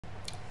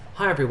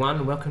Hi everyone,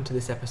 and welcome to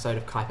this episode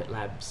of Keipert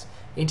Labs.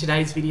 In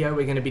today's video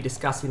we're going to be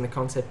discussing the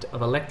concept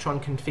of electron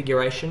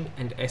configuration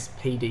and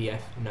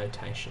Spdf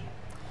notation.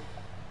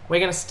 We're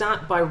going to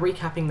start by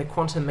recapping the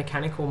quantum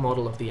mechanical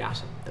model of the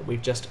atom that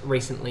we've just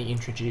recently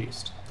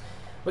introduced.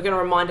 We're going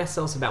to remind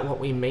ourselves about what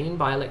we mean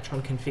by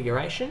electron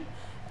configuration,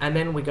 and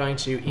then we're going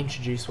to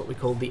introduce what we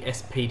call the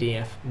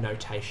Spdf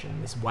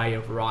notation, this way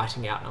of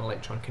writing out an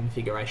electron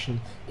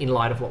configuration in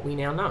light of what we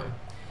now know.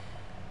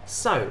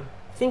 So,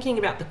 thinking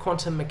about the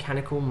quantum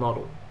mechanical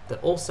model,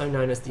 that also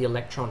known as the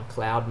electron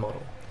cloud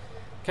model.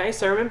 Okay,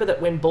 so remember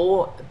that when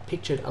Bohr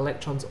pictured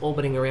electrons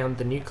orbiting around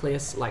the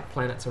nucleus like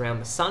planets around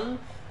the sun,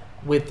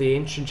 with the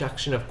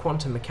introduction of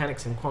quantum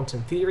mechanics and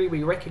quantum theory,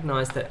 we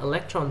recognized that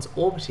electrons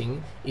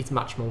orbiting is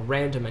much more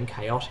random and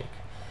chaotic.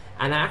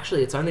 And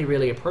actually it's only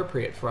really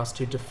appropriate for us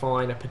to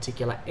define a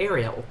particular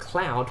area or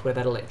cloud where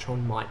that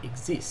electron might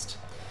exist.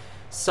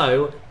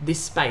 So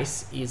this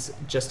space is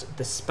just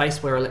the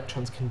space where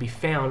electrons can be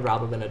found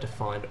rather than a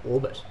defined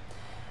orbit.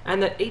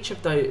 And that each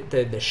of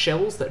the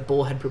shells that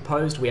Bohr had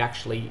proposed, we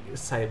actually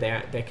say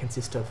they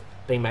consist of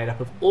being made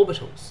up of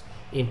orbitals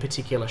in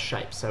particular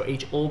shapes. So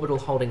each orbital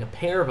holding a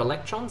pair of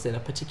electrons in a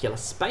particular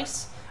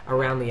space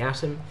around the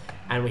atom,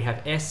 and we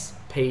have S,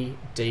 P,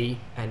 D,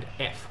 and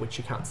F, which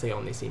you can't see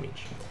on this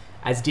image,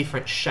 as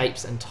different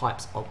shapes and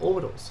types of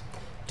orbitals.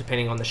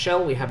 Depending on the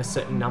shell, we have a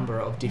certain number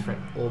of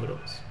different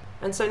orbitals.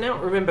 And so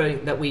now remember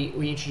that we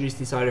introduced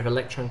this idea of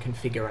electron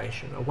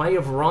configuration, a way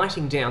of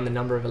writing down the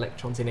number of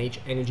electrons in each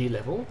energy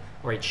level,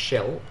 or each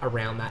shell,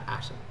 around that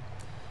atom,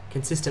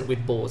 consistent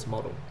with Bohr's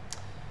model.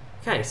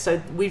 Okay,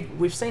 so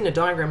we've seen a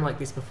diagram like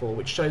this before,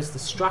 which shows the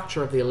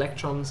structure of the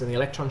electrons and the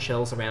electron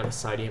shells around a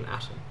sodium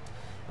atom.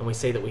 And we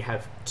see that we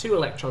have 2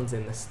 electrons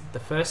in the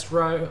first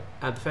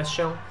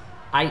shell,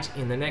 8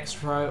 in the next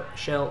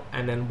shell,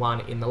 and then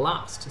 1 in the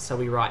last. So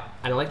we write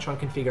an electron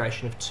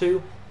configuration of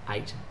 2,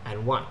 8,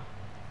 and 1.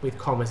 With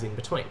commas in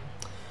between.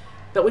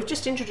 But we've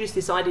just introduced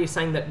this idea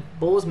saying that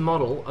Bohr's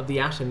model of the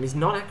atom is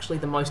not actually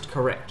the most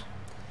correct.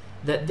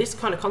 That this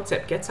kind of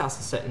concept gets us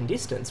a certain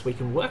distance, we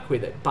can work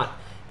with it, but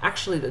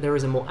actually that there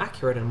is a more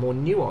accurate and more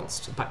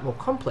nuanced but more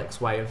complex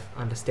way of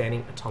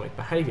understanding atomic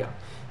behaviour.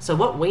 So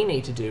what we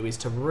need to do is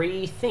to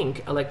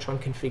rethink electron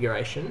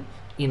configuration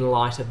in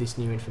light of this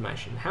new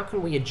information. How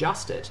can we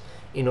adjust it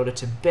in order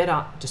to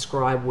better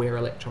describe where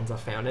electrons are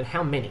found and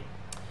how many?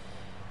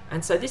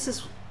 And so this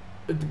is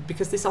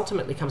because this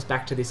ultimately comes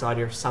back to this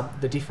idea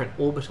of the different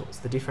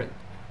orbitals, the different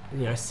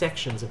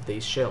sections of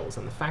these shells,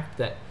 and the fact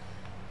that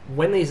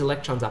when these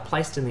electrons are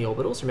placed in the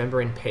orbitals,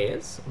 remember in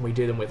pairs, and we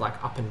do them with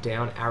like up and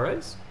down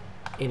arrows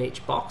in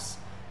each box,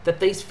 that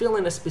these fill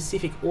in a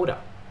specific order.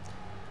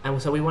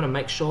 And so we want to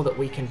make sure that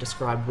we can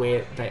describe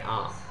where they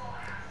are.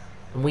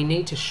 And we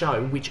need to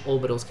show which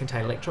orbitals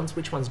contain electrons,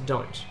 which ones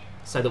don't,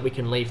 so that we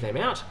can leave them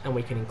out and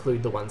we can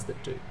include the ones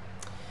that do.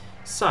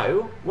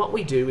 So what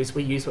we do is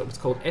we use what's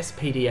called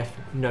Spdf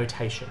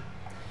notation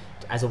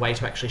as a way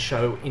to actually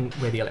show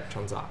where the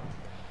electrons are.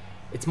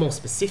 It's more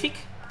specific,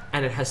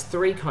 and it has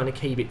 3 kind of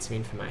key bits of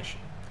information.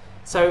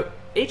 So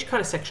each kind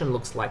of section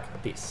looks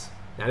like this.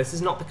 Now this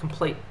is not the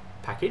complete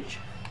package.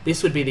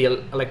 This would be the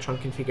electron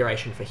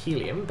configuration for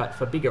helium, but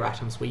for bigger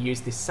atoms we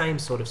use this same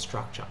sort of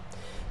structure.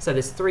 So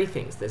there's 3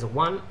 things. There's a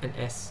 1, an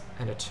S,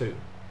 and a 2.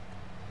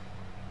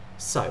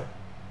 So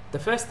the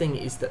first thing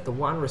is that the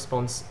 1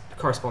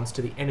 corresponds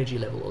to the energy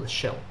level or the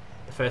shell.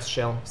 The first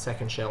shell,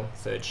 second shell,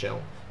 third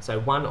shell. So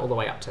 1 all the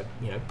way up to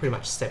pretty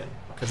much 7,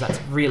 because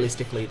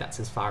that's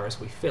as far as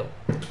we fill.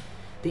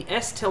 The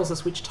S tells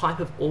us which type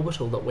of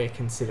orbital that we're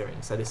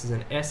considering. So this is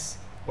an S,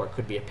 or it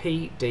could be a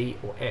P, D,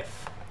 or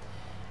F.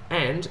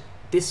 And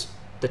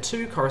the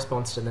 2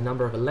 corresponds to the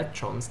number of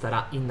electrons that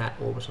are in that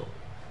orbital.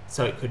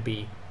 So it could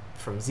be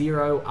from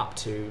 0 up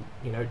to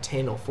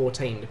 10 or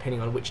 14,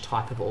 depending on which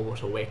type of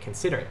orbital we're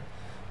considering.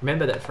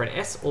 Remember that for an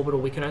S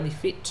orbital we can only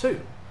fit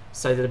 2,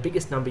 so that the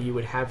biggest number you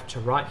would have to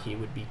write here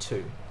would be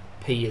 2.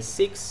 P is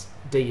 6,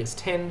 D is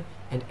 10,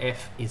 and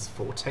F is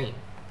 14.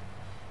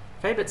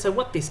 Okay, but so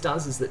what this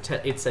does is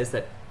that it says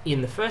that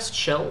in the first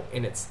shell,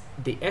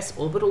 the S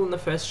orbital in the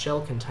first shell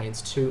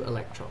contains 2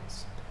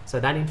 electrons. So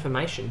that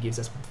information gives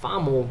us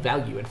far more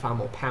value and far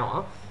more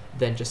power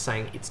than just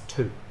saying it's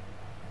 2.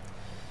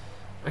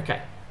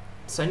 Okay,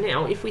 so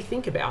now if we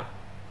think about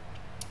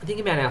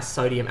our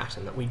sodium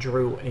atom that we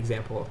drew an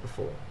example of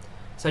before.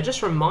 So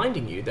just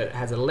reminding you that it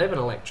has 11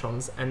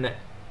 electrons, and that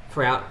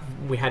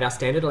we had our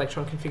standard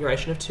electron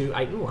configuration of 2,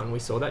 8, and 1, we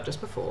saw that just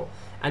before,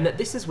 and that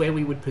this is where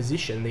we would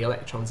position the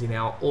electrons in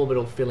our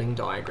orbital filling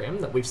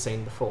diagram that we've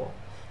seen before.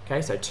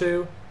 Okay, so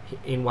 2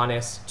 in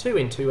 1s, 2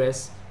 in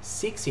 2s,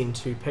 6 in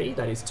 2p,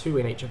 that is 2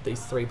 in each of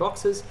these 3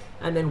 boxes,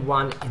 and then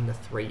 1 in the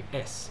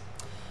 3s.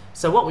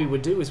 So what we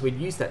would do is we'd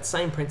use that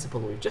same principle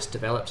we've just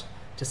developed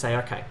to say,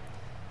 okay,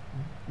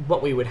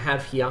 what we would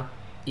have here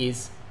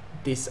is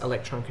this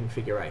electron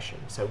configuration.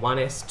 So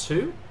 1s,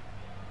 2,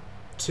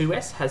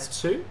 2s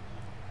has 2,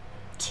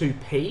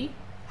 2p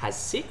has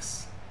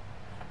 6,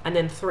 and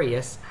then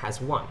 3s has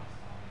 1.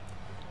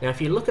 Now if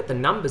you look at the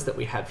numbers that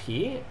we have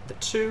here, the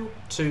 2,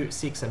 2,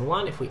 6 and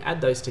 1, if we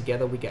add those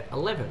together we get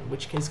 11,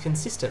 which is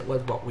consistent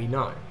with what we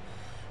know.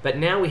 But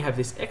now we have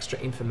this extra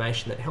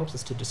information that helps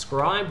us to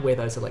describe where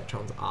those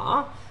electrons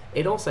are.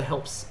 It also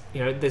helps,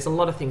 there's a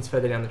lot of things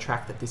further down the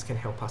track that this can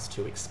help us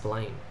to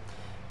explain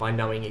by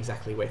knowing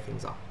exactly where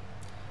things are.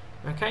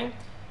 Okay?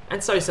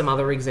 And so some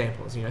other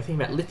examples, think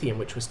about lithium,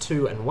 which was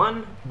 2 and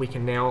 1, we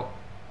can now,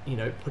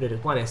 put it as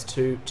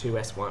 1s2,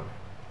 2s1.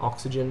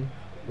 Oxygen,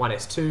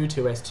 1s2,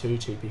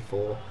 2s2,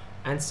 2p4,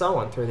 and so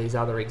on through these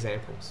other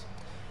examples.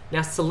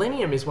 Now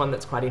selenium is one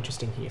that's quite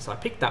interesting here, so I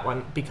picked that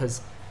one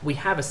because we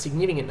have a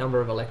significant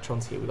number of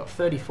electrons here. We've got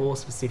 34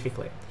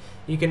 specifically.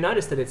 You can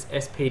notice that its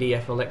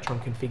SPDF electron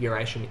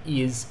configuration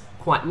is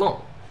quite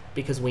long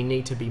because we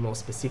need to be more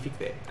specific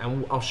there,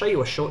 and I'll show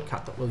you a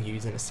shortcut that we'll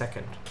use in a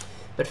second.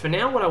 But for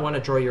now what I want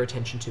to draw your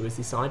attention to is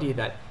this idea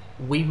that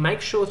we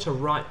make sure to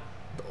write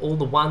all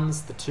the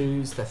 1s, the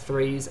 2s, the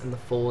 3s and the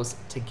 4s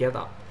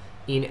together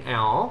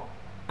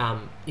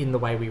in the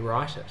way we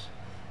write it.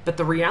 But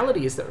the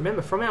reality is that,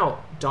 remember, from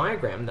our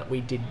diagram that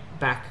we did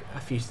back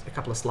a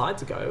couple of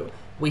slides ago,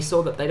 we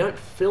saw that they don't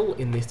fill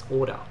in this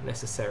order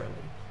necessarily.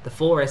 The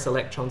 4s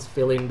electrons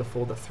fill in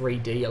before the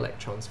 3d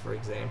electrons, for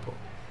example.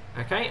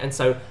 Okay, and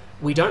so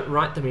we don't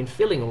write them in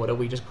filling order,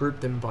 we just group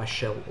them by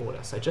shell order.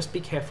 So just be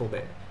careful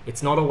there.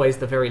 It's not always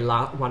the very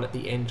last one at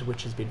the end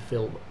which has been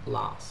filled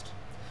last.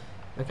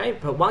 Okay,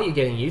 but while you're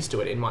getting used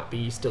to it, it might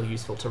be still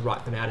useful to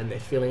write them out in their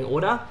filling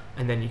order,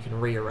 and then you can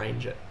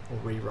rearrange it or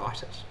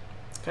rewrite it.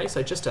 Okay,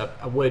 so just a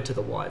word to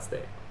the wise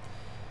there.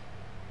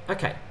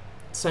 Okay,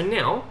 so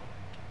now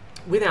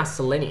with our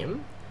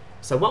selenium,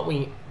 so what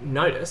we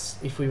notice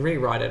if we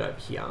rewrite it over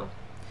here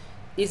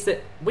is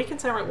that we can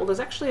say, right, well, there's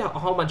actually a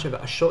whole bunch of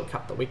a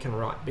shortcut that we can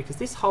write, because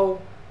this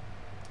whole,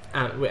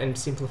 and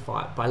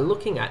simplify it by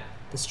looking at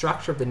the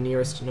structure of the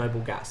nearest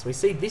noble gas. We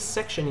see this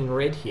section in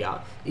red here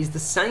is the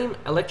same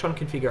electron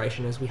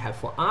configuration as we have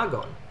for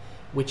argon,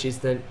 which is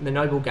the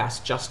noble gas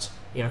just,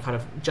 kind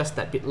of just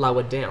that bit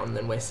lower down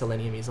than where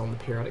selenium is on the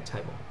periodic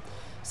table.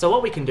 So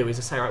what we can do is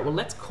to say, right, well,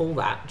 let's call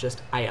that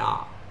just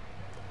AR.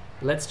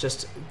 Let's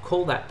just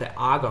call that the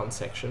argon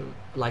section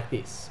like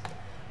this.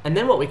 And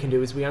then what we can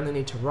do is we only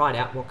need to write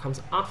out what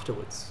comes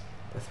afterwards.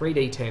 The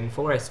 3d10,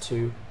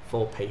 4s2,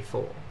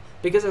 4p4.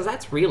 Because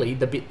that's really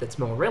the bit that's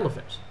more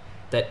relevant.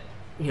 That,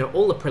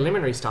 all the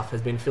preliminary stuff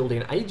has been filled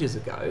in ages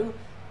ago,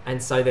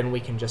 and so then we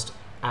can just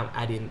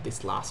add in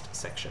this last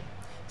section.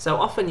 So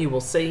often you will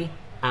see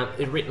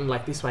it written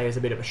like this way as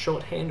a bit of a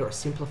shorthand or a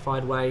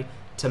simplified way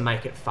to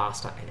make it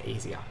faster and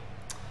easier.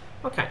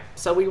 Okay,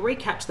 so we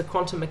recapped the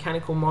quantum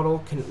mechanical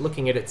model,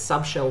 looking at its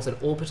subshells and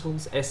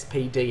orbitals, S,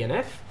 P, D, and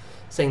F,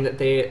 seeing that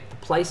they're the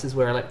places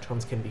where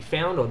electrons can be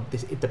found, or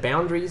the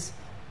boundaries,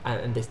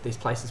 and these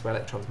places where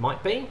electrons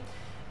might be,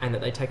 and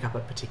that they take up a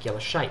particular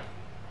shape.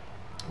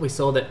 We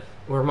saw that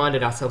we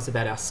reminded ourselves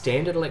about our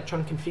standard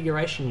electron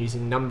configuration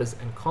using numbers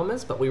and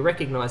commas, but we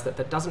recognise that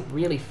that doesn't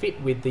really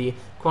fit with the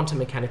quantum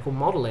mechanical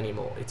model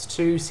anymore. It's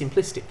too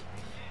simplistic.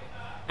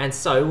 And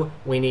so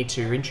we need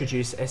to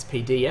introduce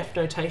Spdf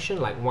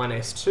notation like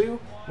 1s2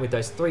 with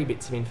those 3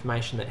 bits of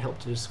information that help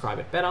to describe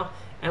it better,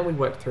 and we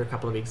worked through a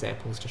couple of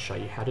examples to show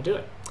you how to do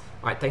it.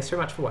 Alright, thanks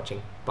very much for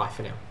watching. Bye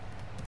for now.